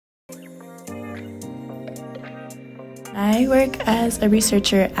I work as a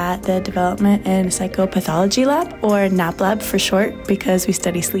researcher at the Development and Psychopathology Lab, or NAP Lab for short, because we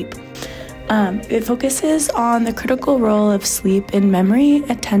study sleep. It focuses on the critical role of sleep in memory,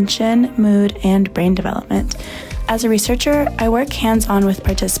 attention, mood, and brain development. As a researcher, I work hands-on with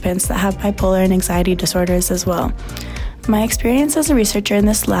participants that have bipolar and anxiety disorders as well. My experience as a researcher in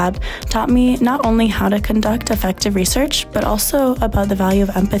this lab taught me not only how to conduct effective research, but also about the value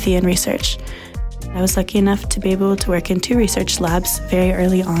of empathy in research. I was lucky enough to be able to work in 2 research labs very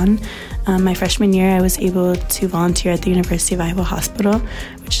early on. My freshman year, I was able to volunteer at the University of Iowa Hospital,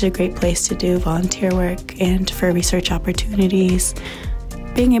 which is a great place to do volunteer work and for research opportunities.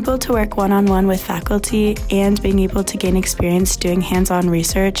 Being able to work one-on-one with faculty and being able to gain experience doing hands-on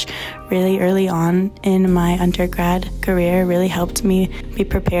research really early on in my undergrad career really helped me be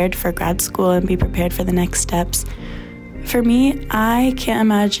prepared for grad school and be prepared for the next steps. For me, I can't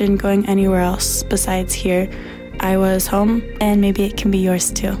imagine going anywhere else besides here. I was home, and maybe it can be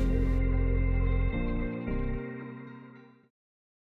yours too.